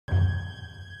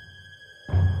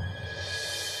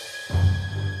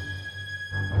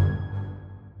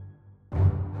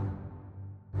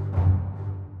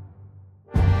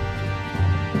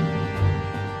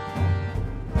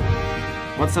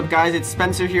What's up guys, it's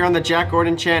Spencer here on the Jack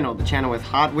Gordon channel, the channel with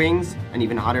hot wings and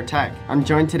even hotter tech. I'm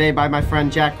joined today by my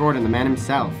friend Jack Gordon, the man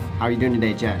himself. How are you doing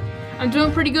today, Jack? I'm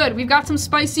doing pretty good. We've got some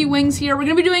spicy wings here. We're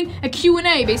gonna be doing a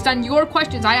Q&A based on your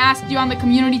questions. I asked you on the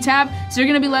community tab, so you're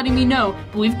gonna be letting me know.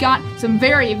 But we've got some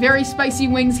very, very spicy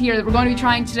wings here that we're going to be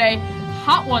trying today,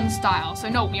 hot one style. So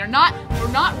no, we're not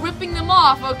ripping them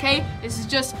off, okay? This is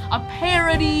just a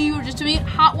parody. We're just doing it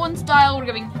hot one style. We're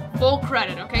giving full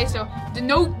credit, okay? So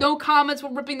no comments,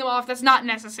 we're ripping them off. That's not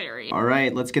necessary. All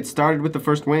right, let's get started with the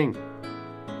first wing.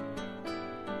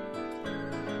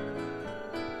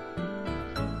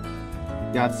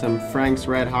 Got some Frank's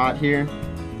Red Hot here.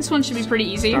 This one should be pretty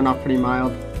easy. Starting off pretty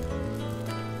mild.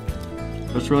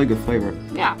 But it's really good flavor.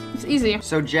 Yeah, it's easy.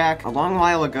 So Jack, a long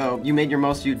while ago, you made your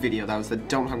most viewed video. That was the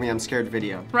Don't Hug Me, I'm Scared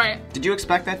video. Right. Did you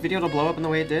expect that video to blow up in the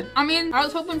way it did? I mean, I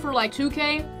was hoping for like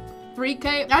 2K,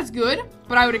 3K. That's good,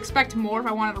 but I would expect more if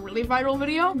I wanted a really viral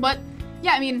video. But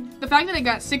yeah, I mean, the fact that it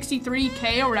got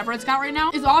 63K or whatever it's got right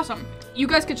now is awesome. You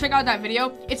guys could check out that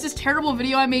video. It's this terrible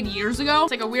video I made years ago.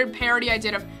 It's like a weird parody I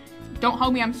did of Don't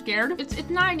Hug Me, I'm Scared. It's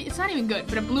not even good,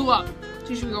 but it blew up. So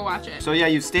you should go watch it. So yeah,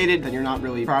 you stated that you're not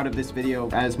really proud of this video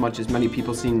as much as many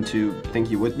people seem to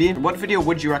think you would be. What video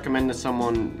would you recommend to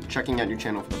someone checking out your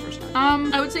channel for the first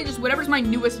time? I would say just whatever's my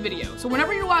newest video. So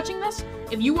whenever you're watching this,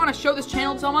 if you want to show this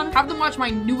channel to someone, have them watch my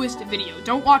newest video.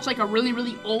 Don't watch like a really,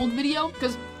 really old video,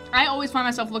 because I always find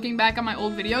myself looking back on my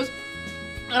old videos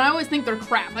and I always think they're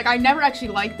crap. Like, I never actually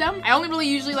like them. I only really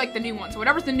usually like the new ones. So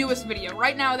whatever's the newest video.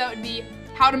 Right now, that would be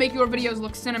how to make your videos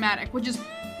look cinematic, which is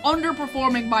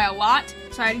underperforming by a lot.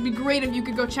 So it'd be great if you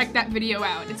could go check that video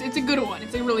out. It's a good one.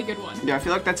 It's a really good one. Yeah, I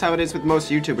feel like that's how it is with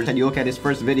most YouTubers. And you look at his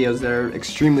first videos, they're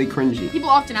extremely cringy. People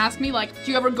often ask me, like,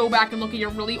 do you ever go back and look at your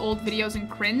really old videos and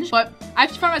cringe? But I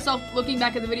actually find myself looking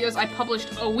back at the videos I published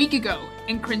a week ago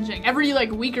and cringing. Every,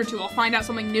 like, week or two, I'll find out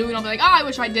something new and I'll be like, oh, I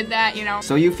wish I did that, you know?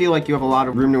 So you feel like you have a lot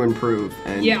of room to improve,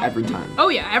 and yeah, every time. Oh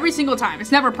yeah, every single time.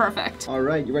 It's never perfect. All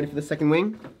right, you ready for the second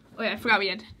wing? Oh yeah, I forgot we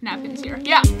had napkins here.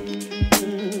 Yeah.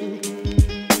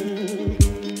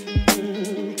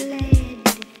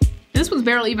 This one's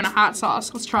barely even a hot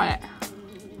sauce. Let's try it.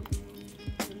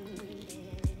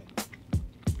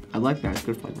 I like that, it's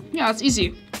good flavor. Yeah, that's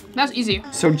easy. That's easy.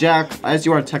 So Jack, as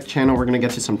you are a tech channel, we're gonna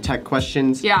get to some tech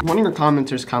questions. Yeah. One of your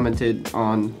commenters commented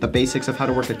on the basics of how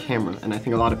to work a camera, and I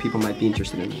think a lot of people might be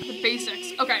interested in it. The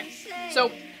basics. Okay,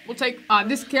 so we'll take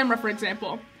this camera for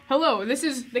example. Hello, this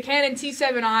is the Canon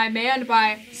T7i manned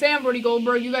by Sam Brody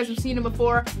Goldberg. You guys have seen him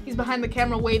before. He's behind the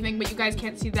camera waving, but you guys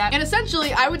can't see that. And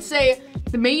essentially, I would say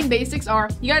the main basics are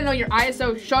you gotta know your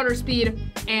ISO, shutter speed,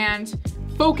 and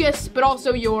focus, but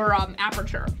also your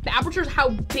aperture. The aperture is how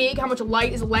big, how much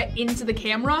light is let into the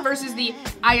camera, versus the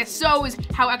ISO is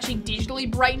how actually digitally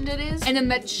brightened it is. And then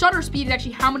the shutter speed is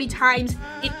actually how many times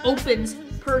it opens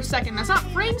per second. That's not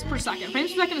frames per second.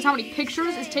 Frames per second is how many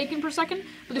pictures is taken per second,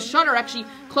 but the shutter actually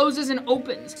closes and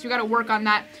opens. So you gotta work on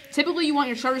that. Typically you want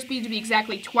your shutter speed to be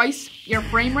exactly twice your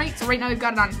frame rate. So right now we've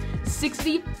got it on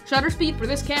 60 shutter speed for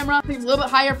this camera. I think it's a little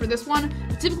bit higher for this one.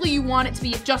 But typically you want it to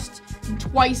be just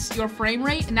twice your frame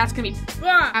rate, and that's gonna be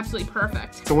absolutely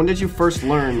perfect. So when did you first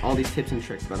learn all these tips and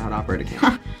tricks about how to operate a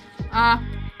camera?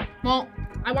 Well,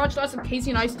 I watched lots of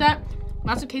Casey Neistat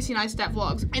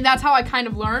vlogs, and that's how I kind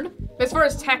of learned. But as far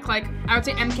as tech, like, I would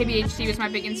say MKBHD was my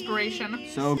big inspiration.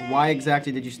 So why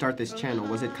exactly did you start this channel?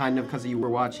 Was it kind of because you were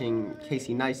watching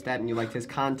Casey Neistat and you liked his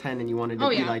content and you wanted to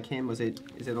be like him? Is it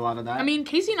a lot of that? I mean,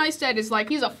 Casey Neistat is like,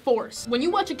 he's a force. When you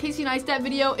watch a Casey Neistat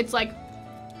video, it's like,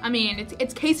 I mean,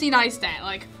 it's Casey Neistat.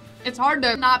 Like, it's hard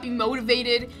to not be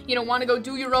motivated, you know, want to go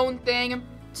do your own thing.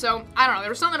 So, I don't know,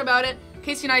 there was something about it.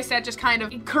 Casey Neistat just kind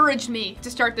of encouraged me to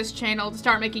start this channel, to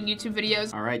start making YouTube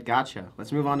videos. All right, gotcha.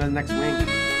 Let's move on to the next wing.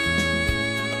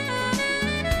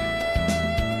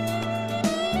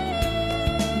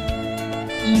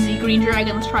 Easy, Green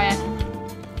Dragon, let's try it.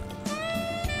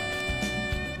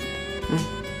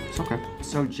 It's okay.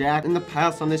 So Jack, in the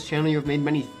past on this channel you have made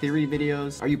many theory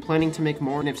videos. Are you planning to make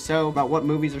more? And if so, about what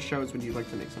movies or shows would you like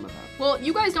to make some of that? Well,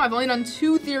 you guys know I've only done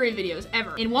 2 theory videos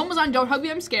ever. And one was on Don't Hug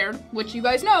Me, I'm Scared, which you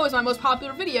guys know is my most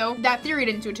popular video. That theory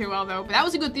didn't do too well though, but that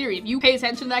was a good theory. If you pay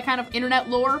attention to that kind of internet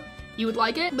lore, you would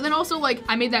like it. But then also, like,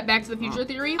 I made that Back to the Future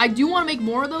theory. I do want to make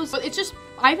more of those, but it's just,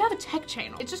 I have a tech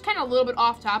channel. It's just kind of a little bit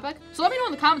off topic. So let me know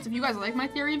in the comments if you guys like my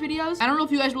theory videos. I don't know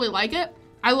if you guys really like it.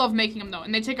 I love making them though,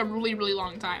 and they take a really, really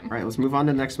long time. All right, let's move on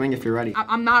to the next wing if you're ready.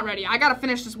 I'm not ready. I gotta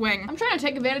finish this wing. I'm trying to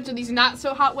take advantage of these not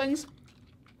so hot wings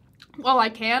while I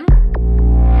can.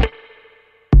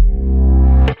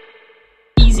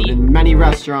 Easy. In many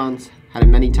restaurants, had it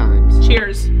many times.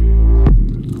 Cheers.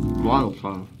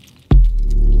 Wildflower.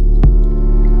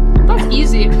 That's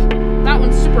easy. That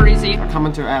one's super easy. A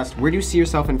commenter asked, where do you see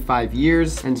yourself in 5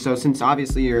 years? And so since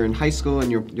obviously you're in high school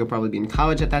and you'll probably be in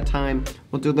college at that time,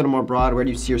 we'll do a little more broad. Where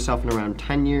do you see yourself in around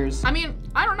 10 years? I mean,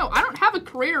 I don't know. I don't have a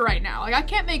career right now. Like, I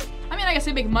guess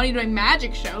I make money doing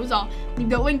magic shows. I'll leave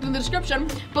the link in the description.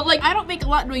 But like, I don't make a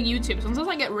lot doing YouTube. So unless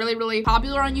I get really, really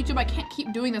popular on YouTube, I can't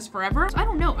keep doing this forever. So I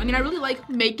don't know. I mean, I really like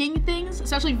making things,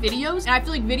 especially videos. And I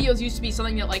feel like videos used to be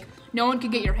something that like no one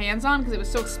could get your hands on because it was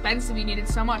so expensive, you needed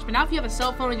so much. But now if you have a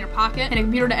cell phone in your pocket and a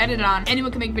computer to edit on,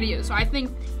 anyone can make videos. So I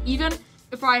think even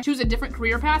if I choose a different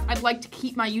career path, I'd like to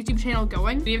keep my YouTube channel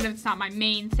going, even if it's not my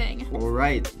main thing. All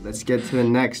right, let's get to the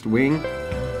next wing.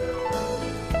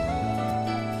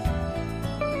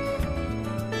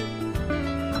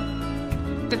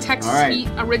 The Texas Heat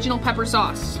original pepper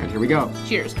sauce. All right, here we go.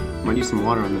 Cheers. I'm gonna use some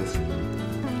water on this.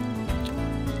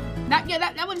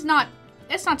 That one's not,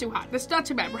 it's not too hot. That's not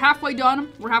too bad. We're halfway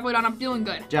done. I'm feeling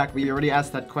good. Jack, we already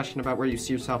asked that question about where you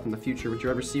see yourself in the future. Would you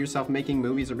ever see yourself making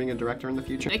movies or being a director in the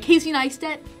future? Casey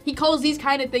Neistat, he calls these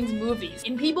kind of things movies.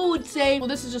 And people would say, well,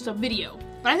 this is just a video.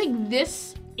 But I think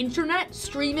this internet,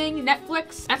 streaming,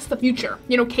 Netflix, that's the future.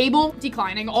 You know, cable,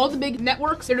 declining. All the big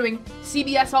networks, they're doing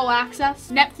CBS All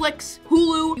Access, Netflix,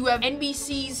 Hulu, you have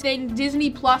NBC's thing, Disney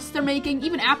Plus they're making,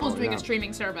 even Apple's doing a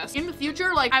streaming service. In the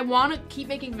future, like, I want to keep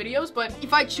making videos, but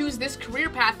if I choose this career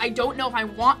path, I don't know if I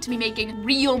want to be making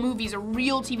real movies or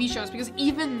real TV shows, because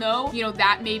even though, you know,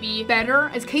 that may be better,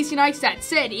 as Casey Neistat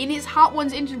said in his Hot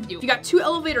Ones interview, you got 2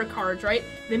 elevator cars, right?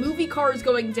 The movie car is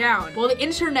going down, while the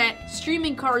internet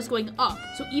streaming car is going up.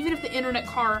 So even if the internet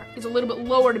car is a little bit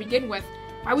lower to begin with,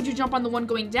 why would you jump on the one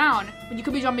going down when you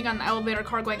could be jumping on the elevator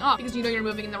car going up, because you know you're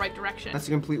moving in the right direction? That's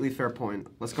a completely fair point.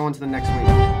 Let's go on to the next wing.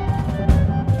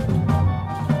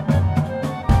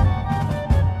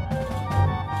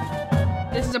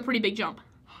 This is a pretty big jump.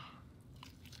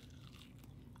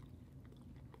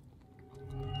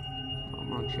 Not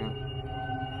much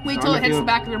yet. Wait till it hits the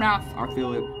back of your mouth. I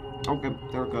feel it. Okay,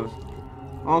 there it goes.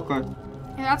 Okay.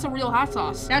 Yeah, that's a real hot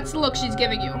sauce. That's the look she's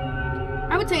giving you.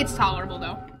 I would say it's tolerable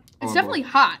though. It's definitely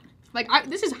hot. Like,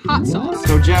 this is hot sauce.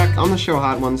 So Jack, on the show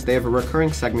Hot Ones, they have a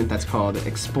recurring segment that's called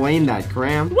Explain That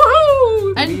Gram.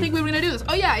 Woohoo! I didn't think we were gonna do this.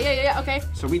 Oh yeah, okay.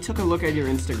 So we took a look at your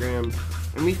Instagram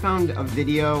and we found a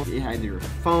video. You had your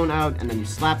phone out and then you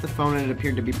slapped the phone and it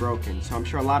appeared to be broken. So I'm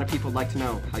sure a lot of people would like to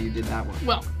know how you did that one.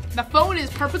 Well, the phone is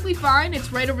perfectly fine.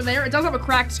 It's right over there. It does have a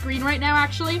cracked screen right now,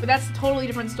 actually, but that's a totally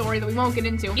different story that we won't get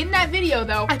into. In that video,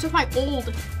 though, I took my old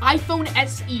iPhone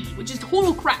SE, which is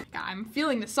total crap. I'm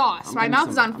feeling the sauce. My mouth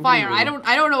is on fire. I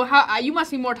don't know how. You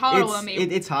must be more tolerable than me.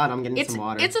 It's hot. I'm getting some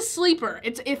water. It's a sleeper.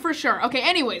 It's for sure. Okay.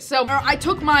 Anyways, so I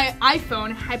took my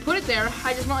iPhone. I put it there.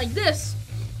 I just went like this,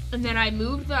 and then I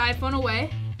moved the iPhone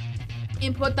away,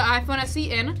 and put the iPhone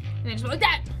SE in, and then just went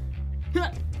like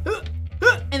that.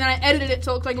 And then I edited it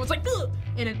so it looked like it was like,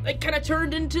 and it like, kind of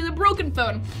turned into the broken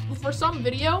phone for some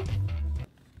video.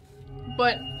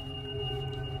 But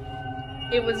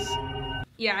it was,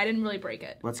 yeah, I didn't really break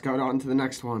it. Let's go on to the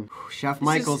next one. Chef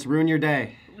Michaels, ruin your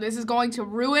day. This is going to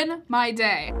ruin my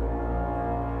day.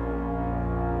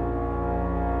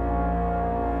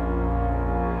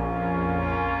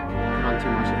 Not too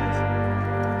much of this.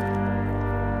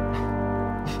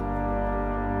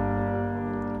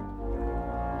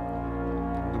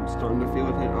 Starting to feel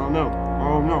it hit. Oh no.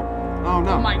 Oh no. Oh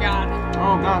no. Oh my god.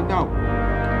 Oh god, no.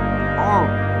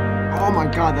 Oh my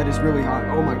god, that is really hot.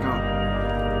 Oh my god.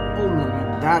 Oh my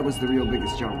god. That was the real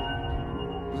biggest jump.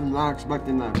 I was not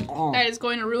expecting that. Oh. That is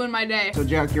going to ruin my day. So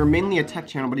Jack, you're mainly a tech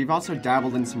channel, but you've also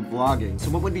dabbled in some vlogging.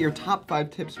 So what would be your top 5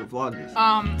 tips for vloggers?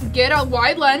 Get a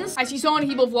wide lens. I see so many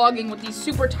people vlogging with these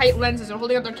super tight lenses. They're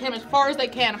holding up their camera as far as they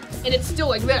can, and it's still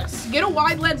like this. Get a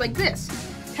wide lens like this.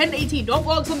 10 to 18. Don't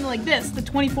vlog something like this, the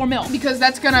 24 mil, because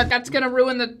that's gonna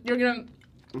ruin the.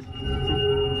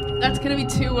 That's gonna be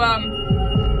too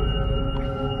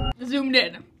zoomed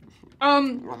in. Oh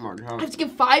my god. I have to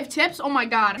give 5 tips. Oh my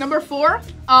god. Number 4.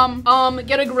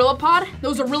 Get a Gorilla Pod.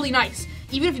 Those are really nice.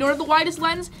 Even if you don't have the widest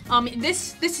lens,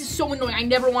 this is so annoying. I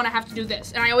never want to have to do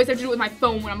this, and I always have to do it with my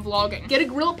phone when I'm vlogging. Get a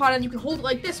Gorilla Pod, and you can hold it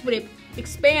like this, but it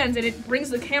expands and it brings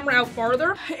the camera out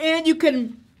farther, and you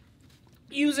can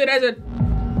use it as a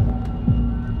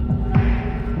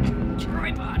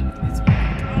tripod.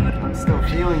 I'm still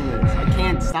feeling this. I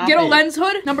can't stop Get a lens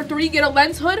hood. Number 3, get a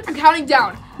lens hood. I'm counting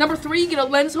down. Number 3, get a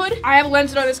lens hood. I have a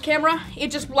lens hood on this camera. It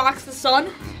just blocks the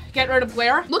sun. Get rid of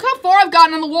glare. Look how far I've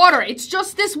gotten on the water. It's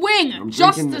just this wing.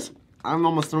 I'm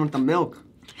almost done with the milk.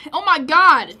 Oh my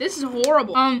god, this is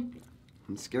horrible. I'm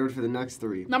scared for the next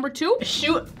 3. Number 2,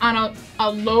 shoot on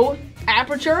a low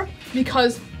aperture,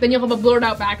 because then you'll have a blurred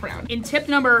out background. In tip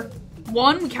number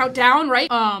 1, we count down, right?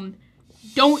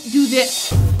 Don't do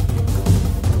this.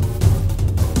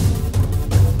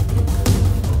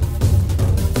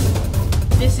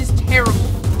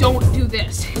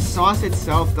 sauce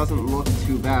itself doesn't look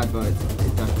too bad, but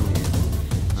it definitely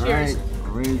is. All Cheers. right,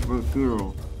 arrange for the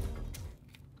funeral.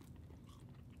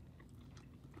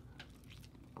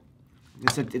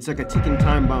 It's like a ticking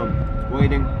time bomb. It's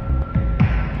waiting.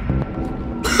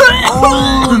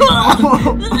 Oh, no.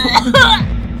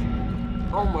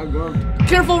 Oh my god.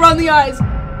 Careful around the eyes.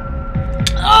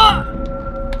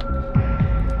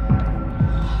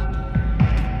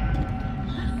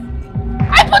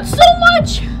 I put so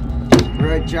much. All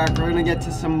right, Jack, we're gonna get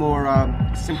to some more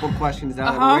simple questions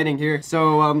now that we're waiting here.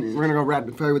 So we're gonna go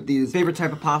rapid fire with these. Favorite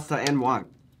type of pasta and why?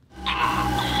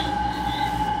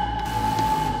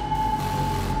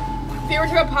 Favorite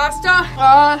type of pasta?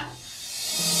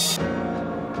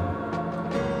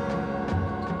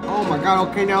 Oh my god,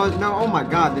 okay, now oh my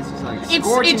god, this is like It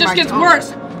scorching just my gets tongue.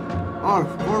 worse. Oh,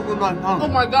 horrible my tongue. Oh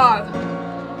my god.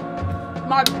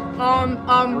 I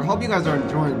hope you guys are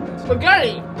enjoying this.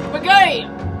 Spaghetti. Spaghetti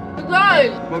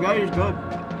is good.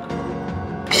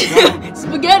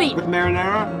 Spaghetti. With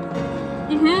marinara?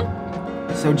 Mm-hmm.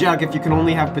 So Jack, if you can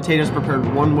only have potatoes prepared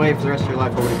one way for the rest of your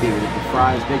life, what would it be? Would it be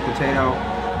fries, baked potato?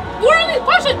 What are these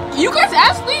questions? You guys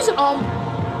asked these?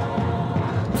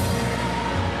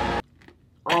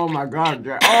 Oh my god,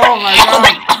 Jack. Oh my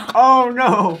god. Oh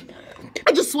no.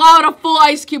 I just swallowed a full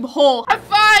ice cube whole. I'm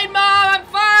fine, Mom. I'm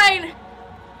fine.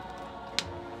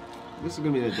 This is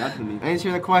gonna be the death of me.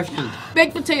 Answer the question.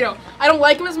 Baked potato. I don't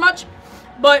like them as much,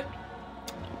 but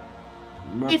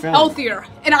it's healthier,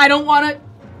 and I don't want to.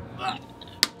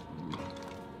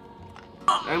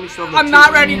 I'm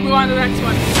not ready to move on to the next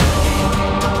one.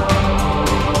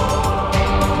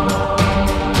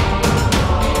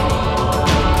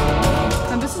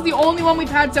 This is the only one we've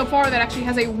had so far that actually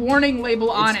has a warning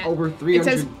label on it. Over 300,000. It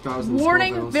says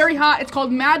warning, Scovilles. very hot. It's called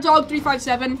Mad Dog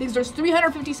 357 because there's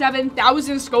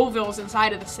 357,000 Scovilles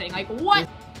inside of this thing. Like what?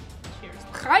 Cheers.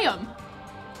 Chaim.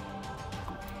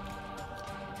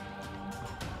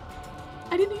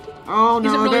 I didn't eat it. Oh no!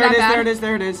 Is it really there that it is. bad? There it is.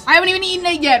 There it is. I haven't even eaten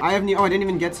it yet. I haven't. Oh, I didn't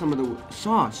even get some of the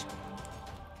sauce.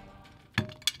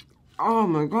 Oh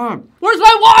my god! Where's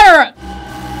my water?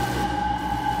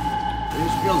 It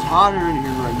just feels hotter in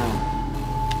here right now.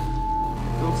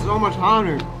 It feels so much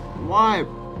hotter. Why?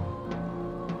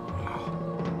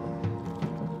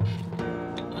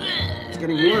 It's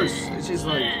getting worse. It's just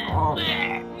like, oh.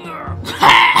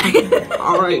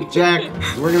 Alright, Jack,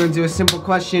 we're gonna do a simple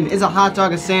question. Is a hot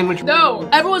dog a sandwich? No.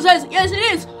 Everyone says, yes, it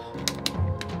is.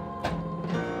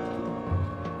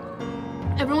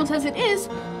 Everyone says it is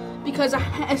because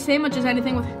a sandwich is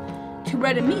anything with two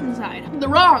bread and meat inside. They're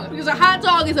wrong, because a hot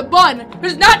dog is a bun.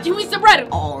 There's not 2 pieces of bread.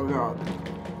 Oh god.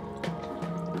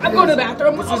 I'm going to the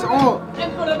bathroom. This is all. I'm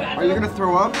going to the bathroom. Are you gonna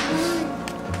throw up?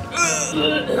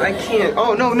 I can't.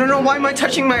 Oh no. Why am I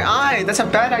touching my eye? That's a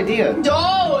bad idea.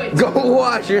 Don't. Go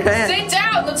wash your hands. Sit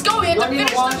down. Let's go. We have to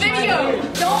finish the video.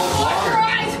 Don't wash your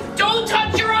eyes. Don't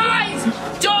touch your eyes.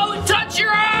 Don't touch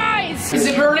your eyes. Is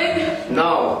it burning?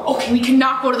 No. Okay, we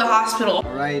cannot go to the hospital.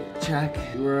 All right, Jack.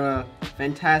 You were a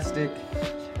fantastic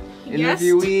Yes.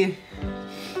 interviewee.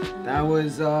 That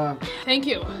was Thank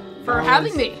you for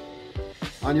having me.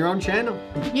 on your own channel.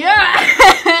 Yeah.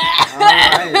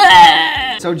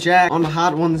 Alright. So Jack, on the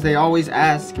Hot Ones, they always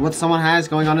ask what someone has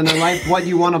going on in their life. What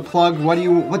you want to plug? What do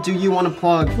you want to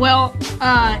plug? Well,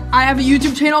 I have a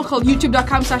YouTube channel called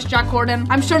youtube.com/JackGordon.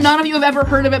 I'm sure none of you have ever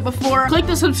heard of it before. Click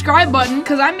the subscribe button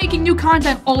because I'm making new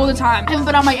content all the time. I haven't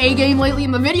been on my A game lately,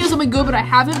 and the videos have been good, but I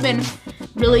haven't been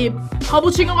really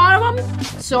publishing a lot of them.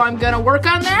 So I'm gonna work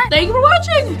on that. Thank you for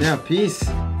watching. Yeah, peace.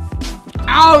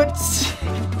 Out.